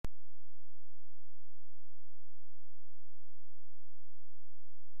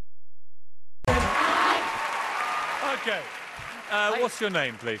Okay. What's your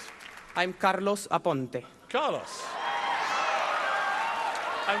name, please? I'm Carlos Aponte. Carlos.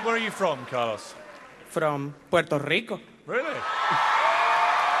 And where are you from, Carlos? From Puerto Rico. Really? Really?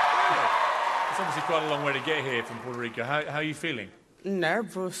 It's obviously quite a long way to get here from Puerto Rico. How are you feeling?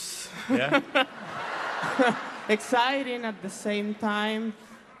 Nervous. Yeah? Exciting at the same time.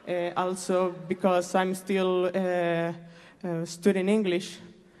 Also because I'm still studying English.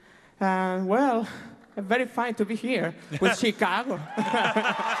 And well, very fine to be here with Chicago.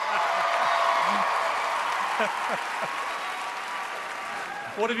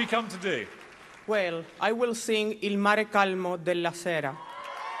 What have you come to do? Well, I will sing Il mare calmo della sera.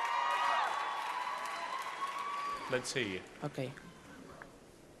 Let's hear you. Okay.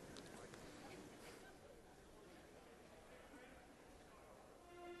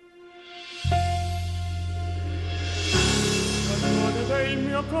 Cantone del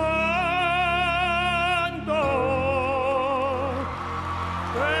mio canto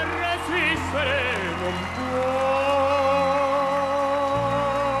per resistere non può.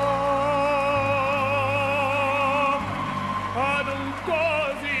 Ad un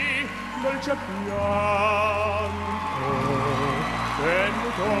così dolce pianto che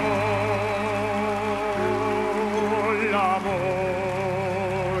mutò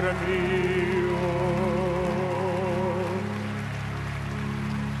l'amore mio.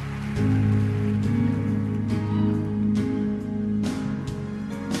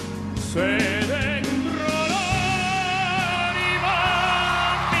 Se dentro l'anima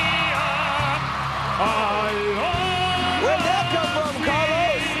mia allora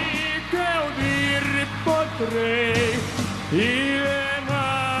potrei il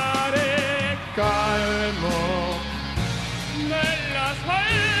mare calmo nella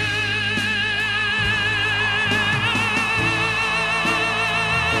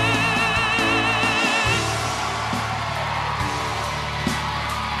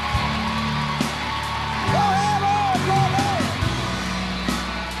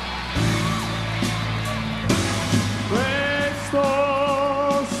questo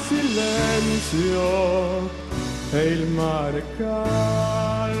silenzio è il mare calmo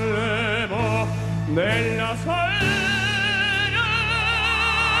della sera.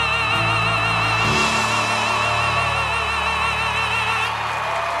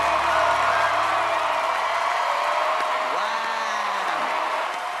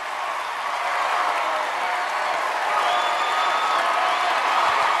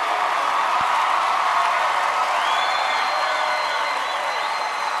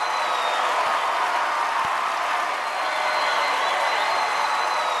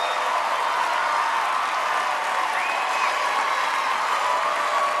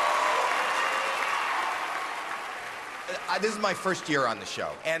 This is my first year on the show,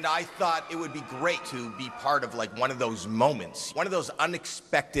 and I thought it would be great to be part of like one of those moments, one of those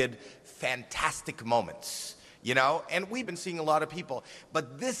unexpected, fantastic moments, you know? And we've been seeing a lot of people,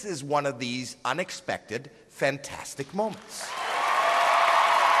 but this is one of these unexpected, fantastic moments.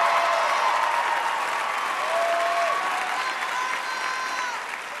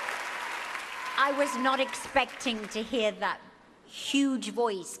 I was not expecting to hear that huge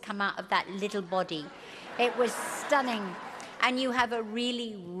voice come out of that little body. It was stunning. And you have a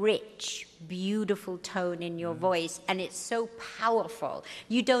really rich, beautiful tone in your voice, and it's so powerful.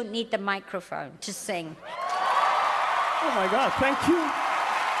 You don't need the microphone to sing. Oh my God, thank you.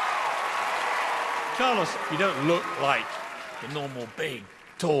 Carlos, you don't look like the normal big,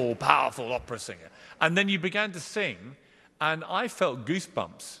 tall, powerful opera singer. And then you began to sing, and I felt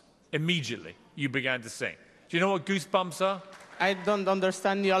goosebumps immediately. You began to sing. Do you know what goosebumps are? I don't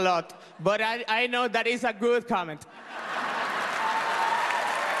understand you a lot, but I know that is a good comment.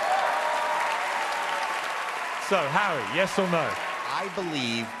 So, Harry, yes or no? I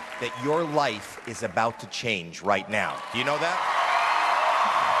believe that your life is about to change right now. Do you know that?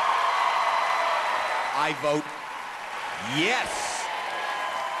 I vote yes.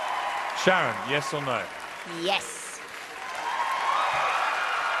 Sharon, yes or no? Yes.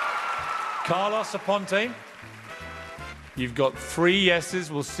 Carlos Aponte, you've got 3 yeses.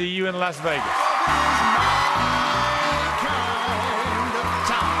 We'll see you in Las Vegas.